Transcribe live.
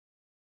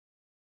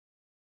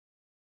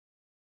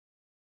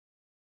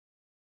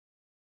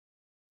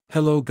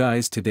Hello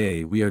guys,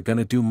 today we are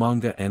gonna do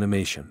manga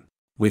animation.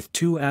 With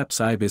two apps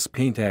Ibis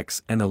Paint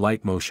X and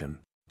Alightmotion.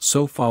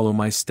 So follow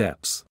my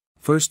steps.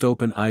 First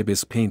open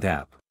Ibis Paint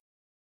app.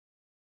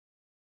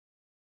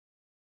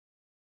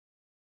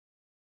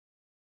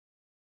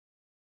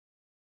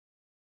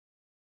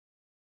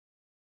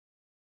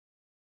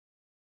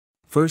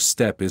 First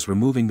step is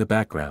removing the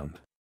background.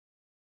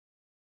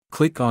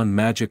 Click on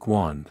Magic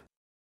Wand.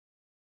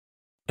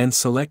 And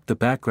select the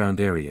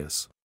background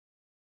areas.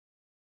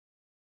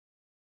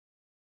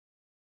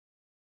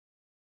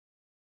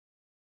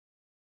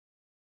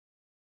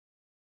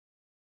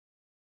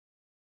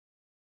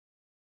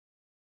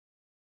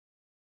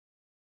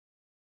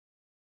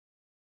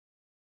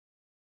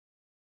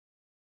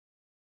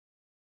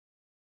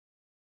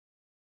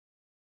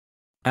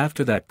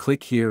 After that,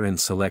 click here and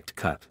select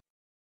Cut.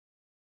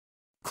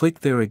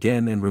 Click there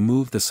again and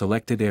remove the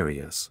selected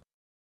areas.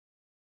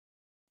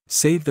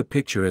 Save the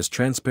picture as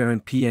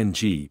transparent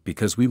PNG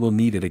because we will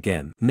need it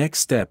again. Next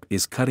step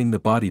is cutting the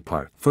body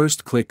part.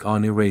 First click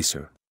on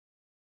Eraser.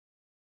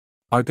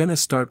 Are gonna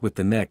start with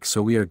the neck,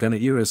 so we are gonna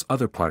erase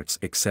other parts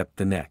except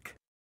the neck.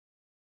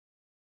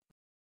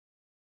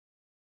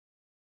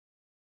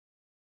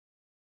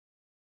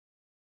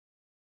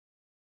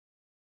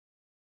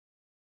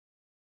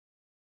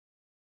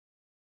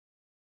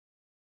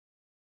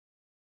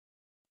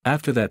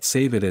 After that,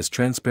 save it as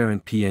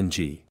transparent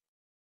PNG.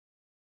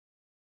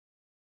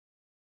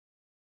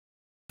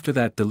 After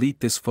that,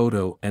 delete this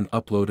photo and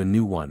upload a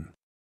new one.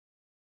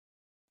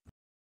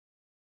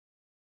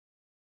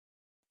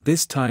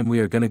 This time we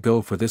are gonna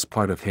go for this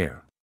part of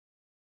hair.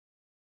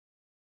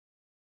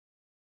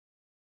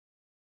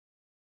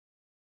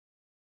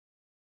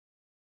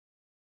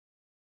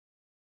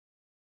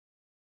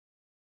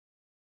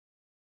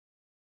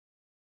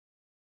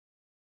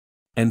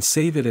 And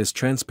save it as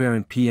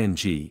transparent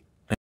PNG.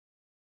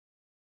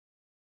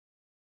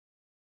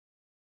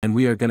 And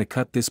we are gonna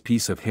cut this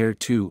piece of hair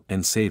too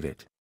and save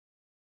it.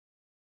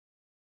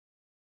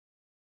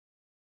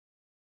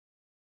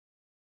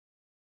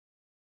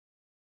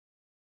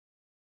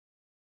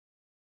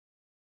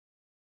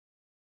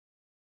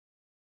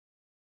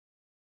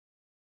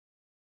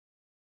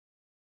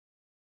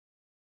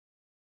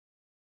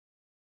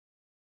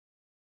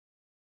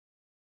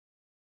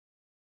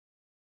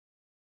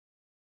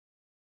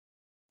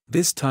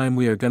 This time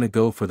we are gonna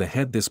go for the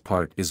head. This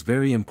part is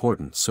very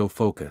important, so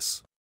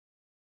focus.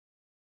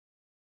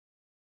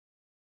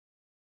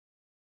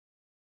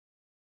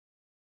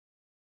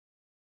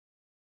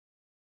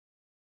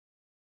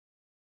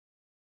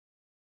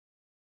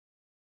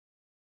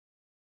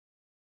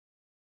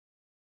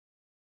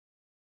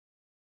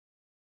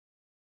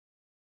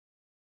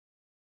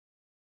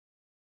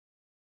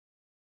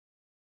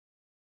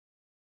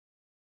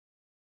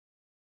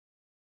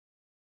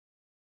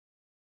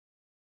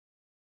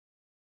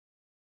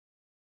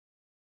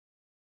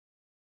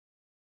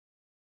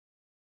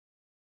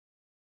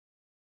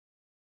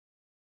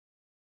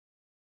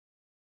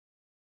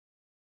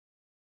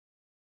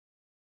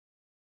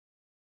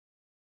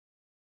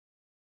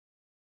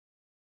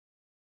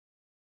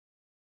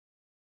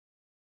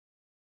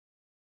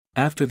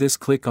 After this,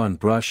 click on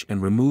brush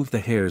and remove the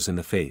hairs in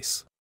the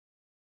face.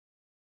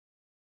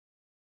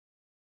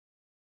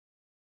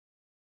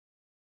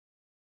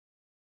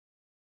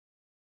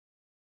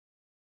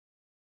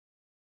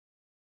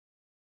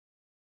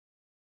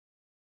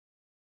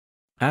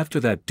 After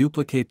that,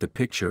 duplicate the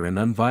picture and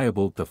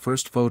unviable the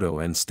first photo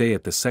and stay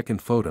at the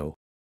second photo.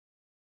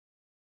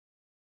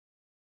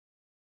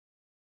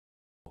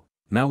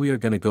 Now we are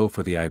gonna go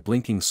for the eye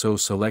blinking, so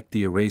select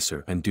the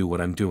eraser and do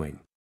what I'm doing.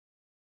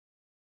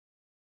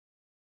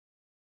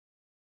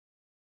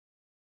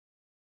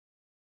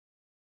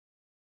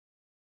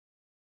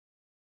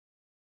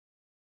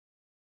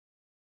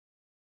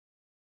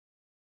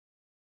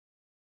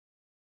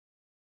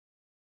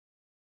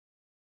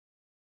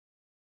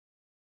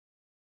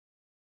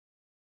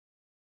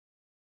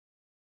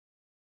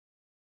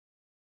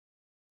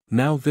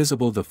 Now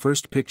visible the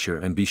first picture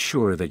and be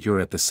sure that you're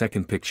at the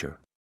second picture.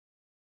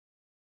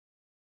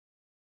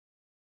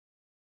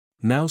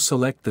 Now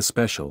select the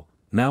special.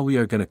 Now we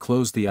are gonna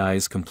close the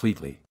eyes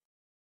completely.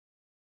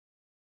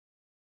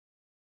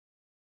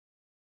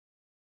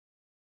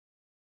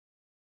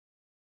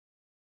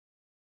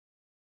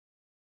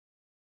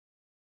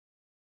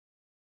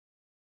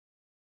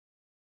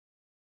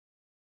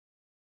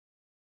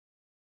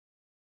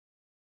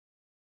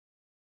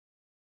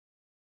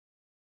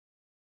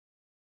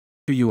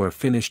 After you are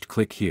finished,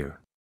 click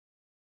here.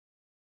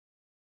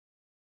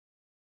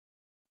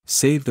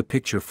 Save the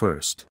picture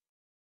first.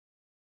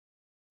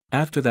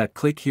 After that,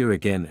 click here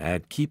again,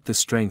 add keep the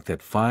strength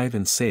at 5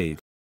 and save.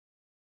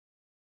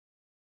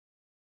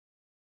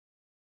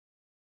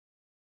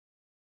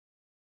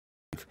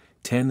 Save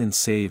 10 and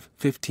save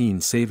 15,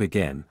 save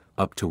again,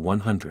 up to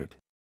 100.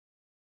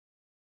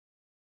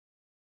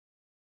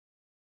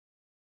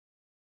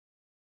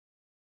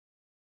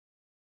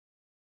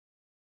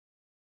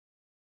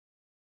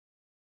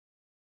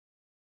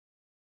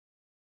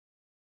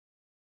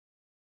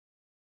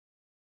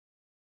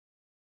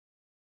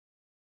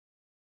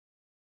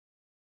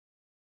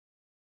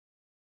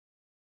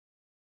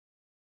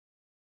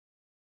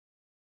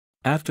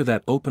 After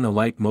that, open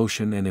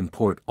Alightmotion and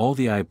import all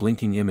the eye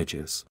blinking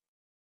images.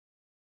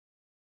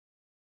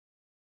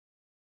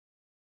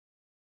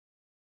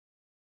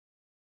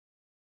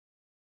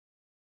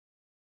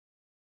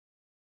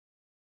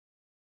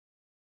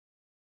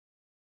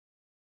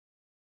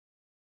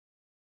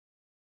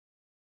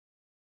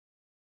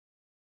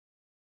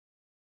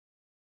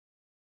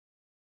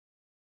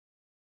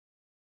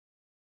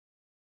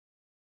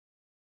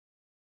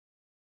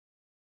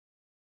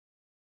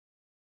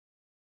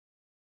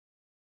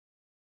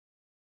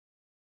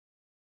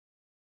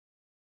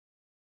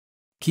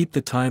 Keep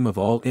the time of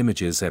all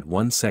images at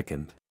 1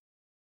 second.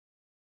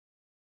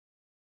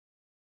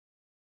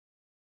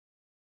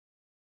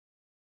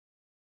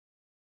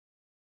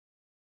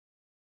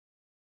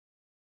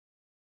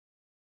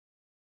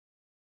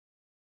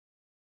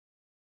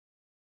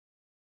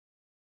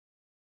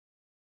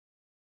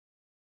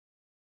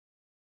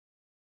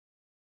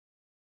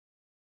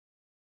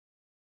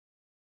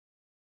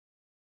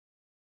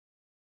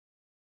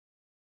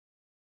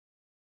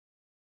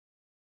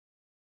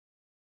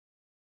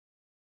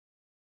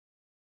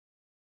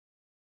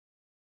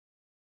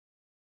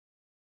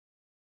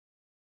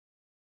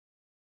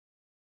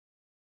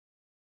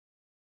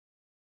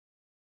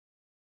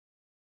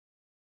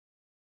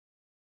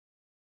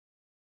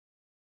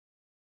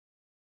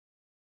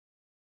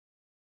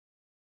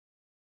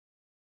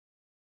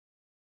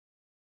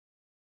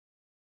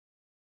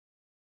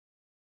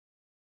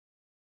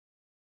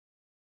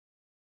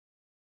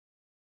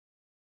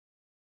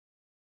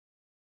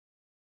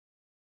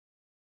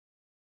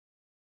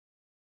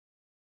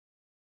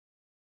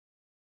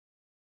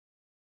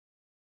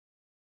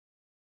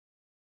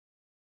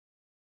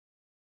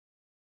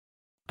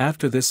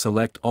 After this,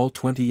 select all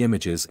 20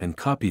 images and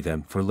copy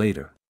them for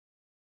later.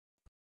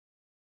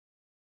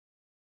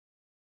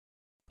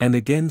 And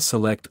again,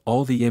 select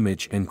all the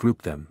image and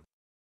group them.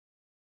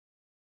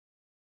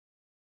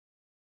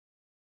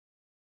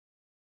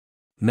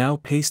 Now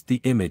paste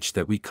the image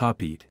that we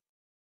copied.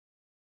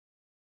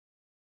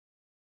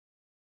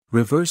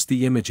 Reverse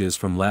the images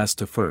from last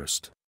to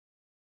first.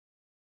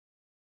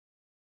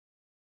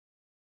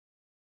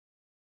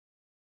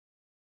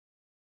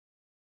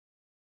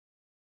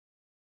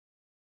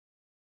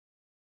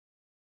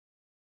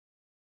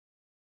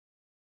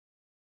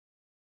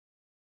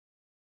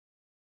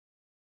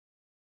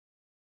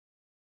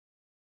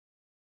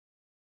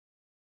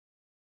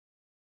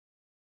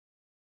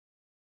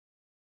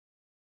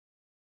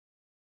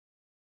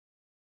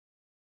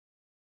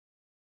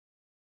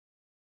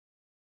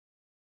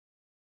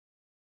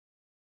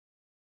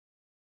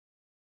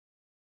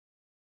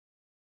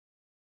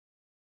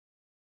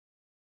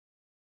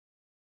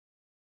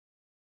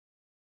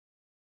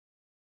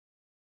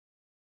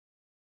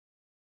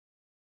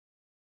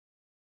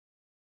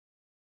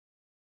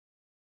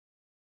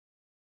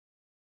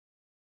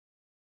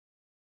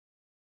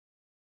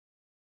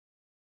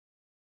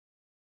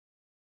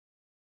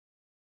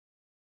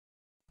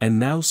 And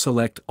now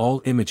select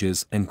all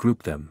images and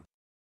group them.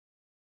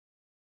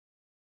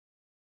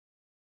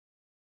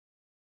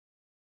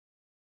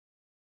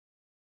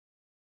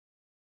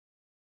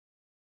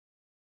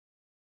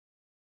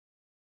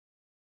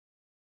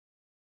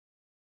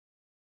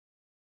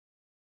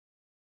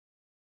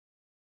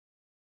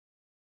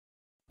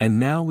 And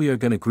now we are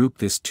going to group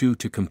this too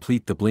to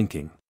complete the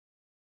blinking.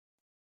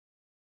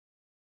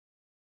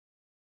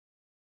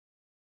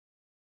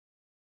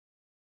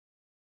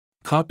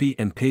 Copy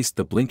and paste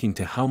the blinking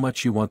to how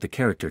much you want the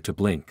character to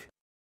blink.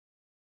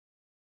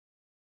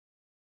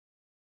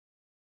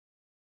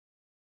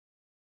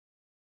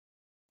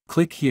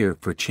 Click here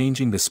for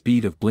changing the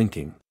speed of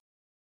blinking.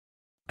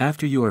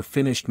 After you are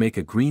finished, make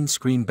a green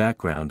screen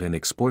background and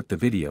export the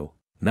video.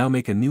 Now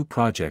make a new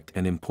project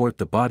and import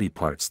the body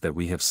parts that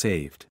we have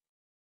saved.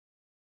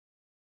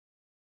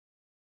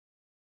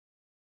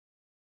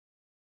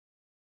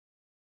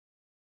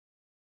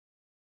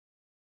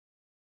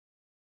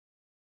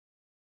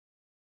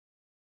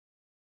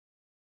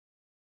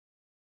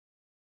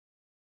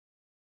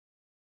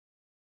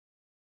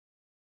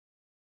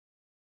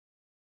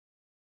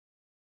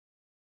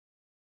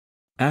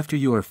 After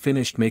you are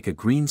finished, make a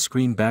green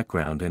screen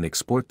background and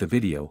export the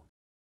video.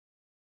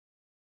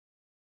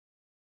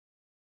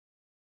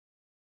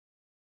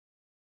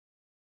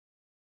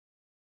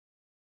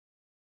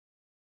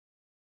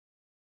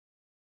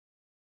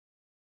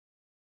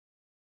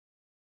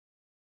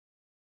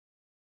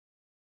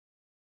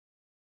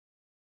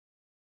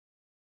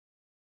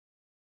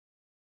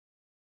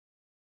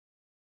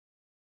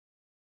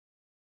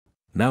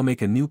 Now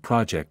make a new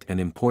project and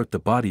import the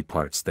body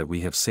parts that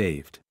we have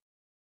saved.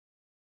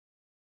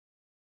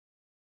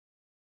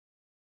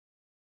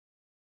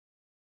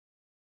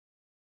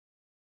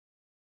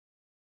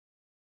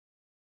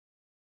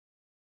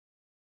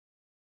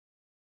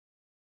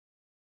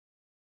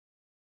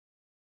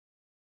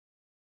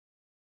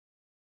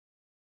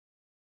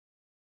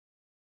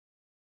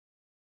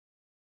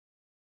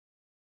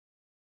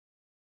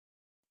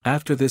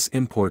 After this,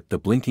 import the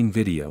blinking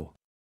video.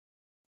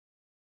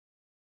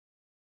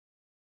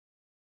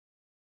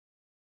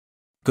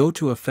 Go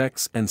to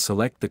Effects and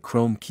select the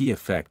Chrome key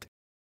effect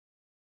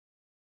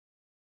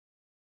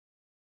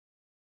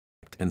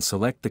and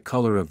select the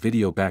color of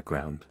video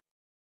background.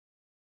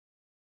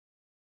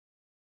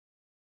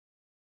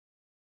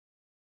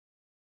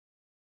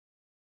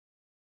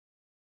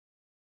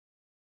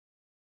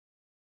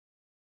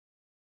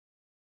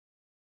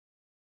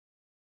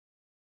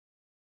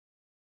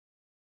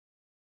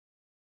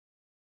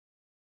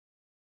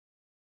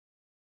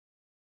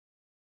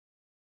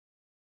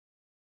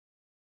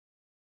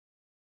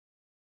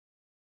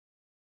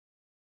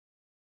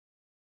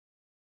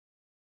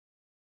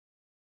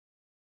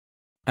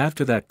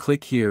 After that,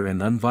 click here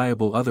and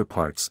unviable other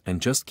parts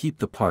and just keep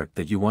the part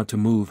that you want to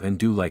move and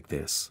do like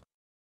this.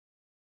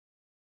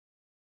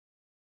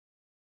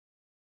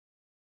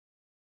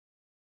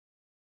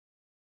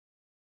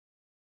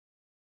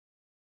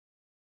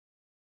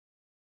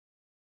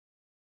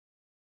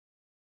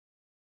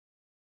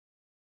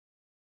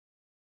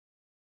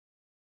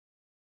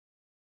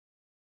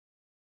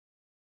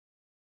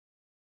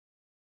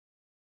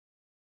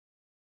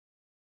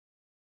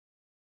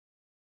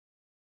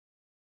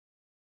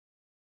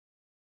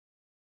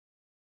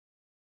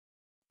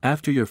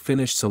 After you're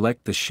finished,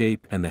 select the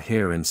shape and the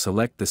hair and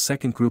select the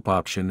second group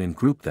option and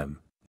group them.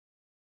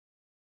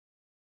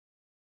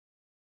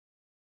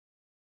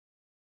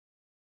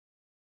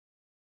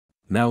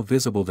 Now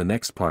visible the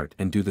next part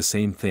and do the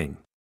same thing.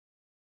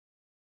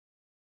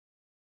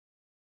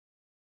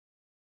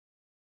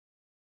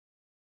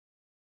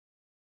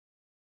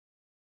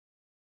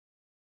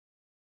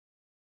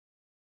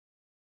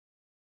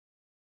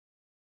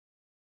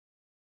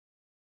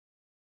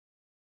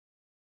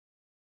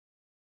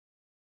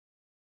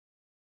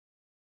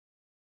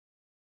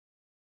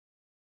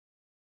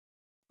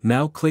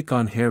 Now click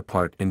on hair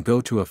part and go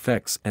to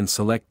Effects and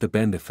select the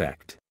bend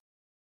effect.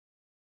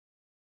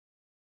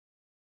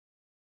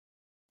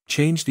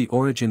 Change the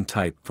origin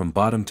type from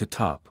bottom to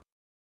top.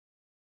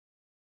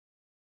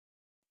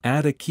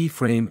 Add a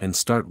keyframe and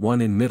start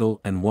one in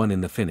middle and one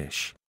in the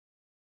finish.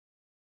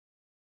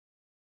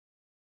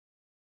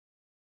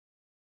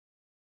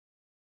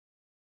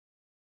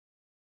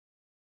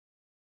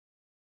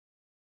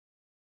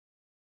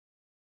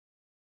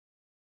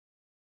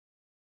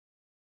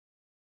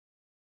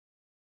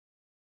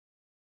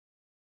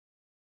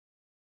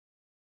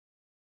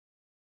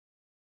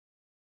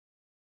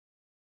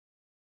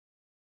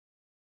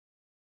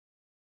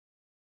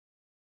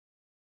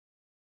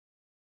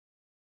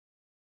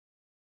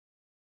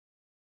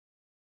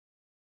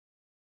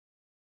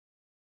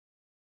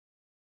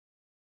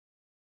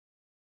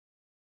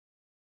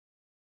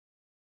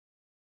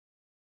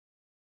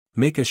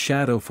 Make a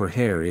shadow for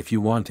hair if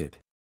you want it.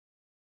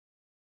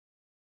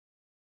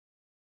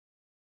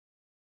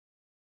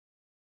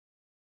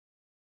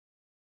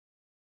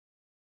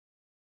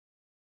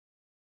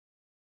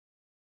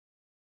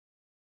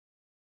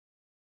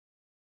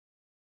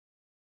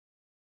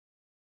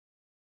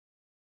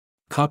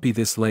 Copy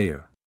this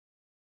layer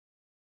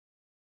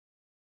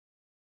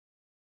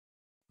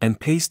and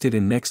paste it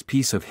in next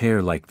piece of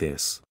hair like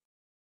this.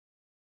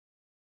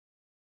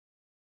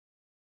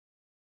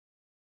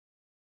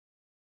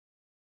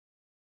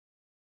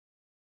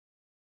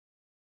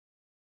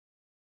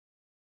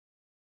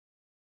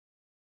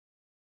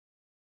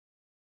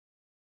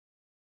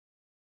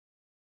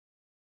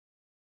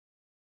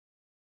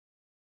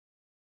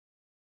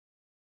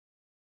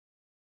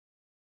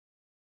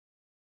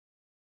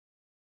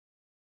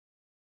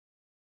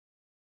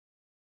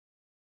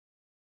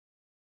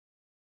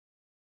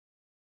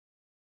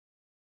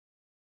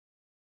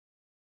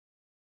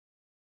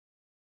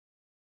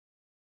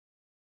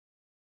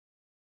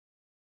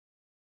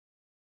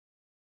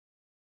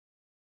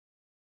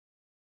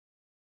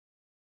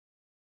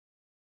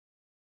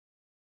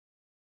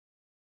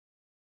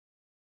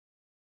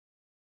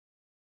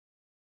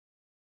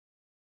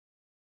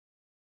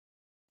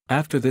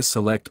 After this,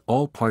 select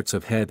all parts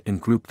of head and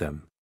group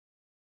them.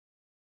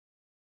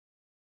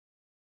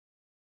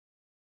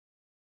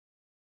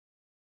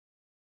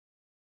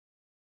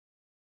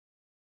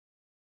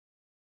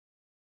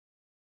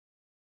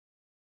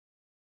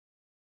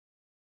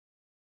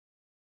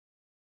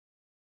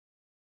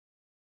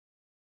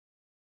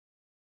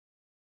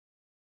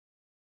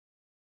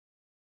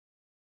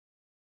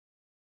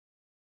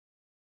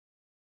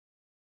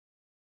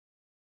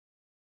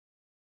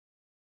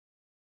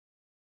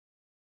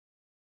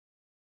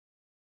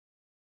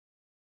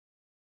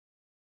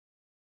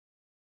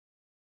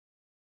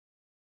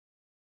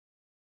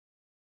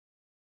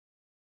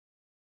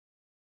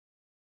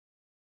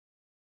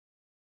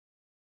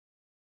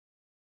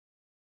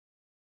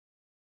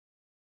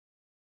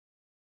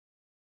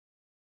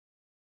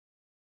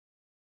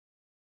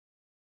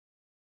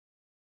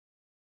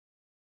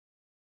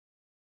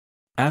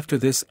 After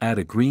this, add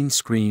a green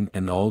screen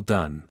and all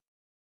done.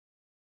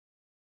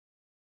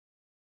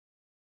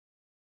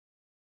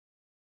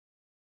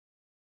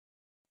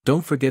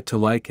 Don't forget to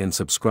like and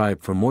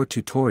subscribe for more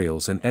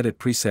tutorials and edit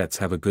presets.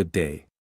 Have a good day.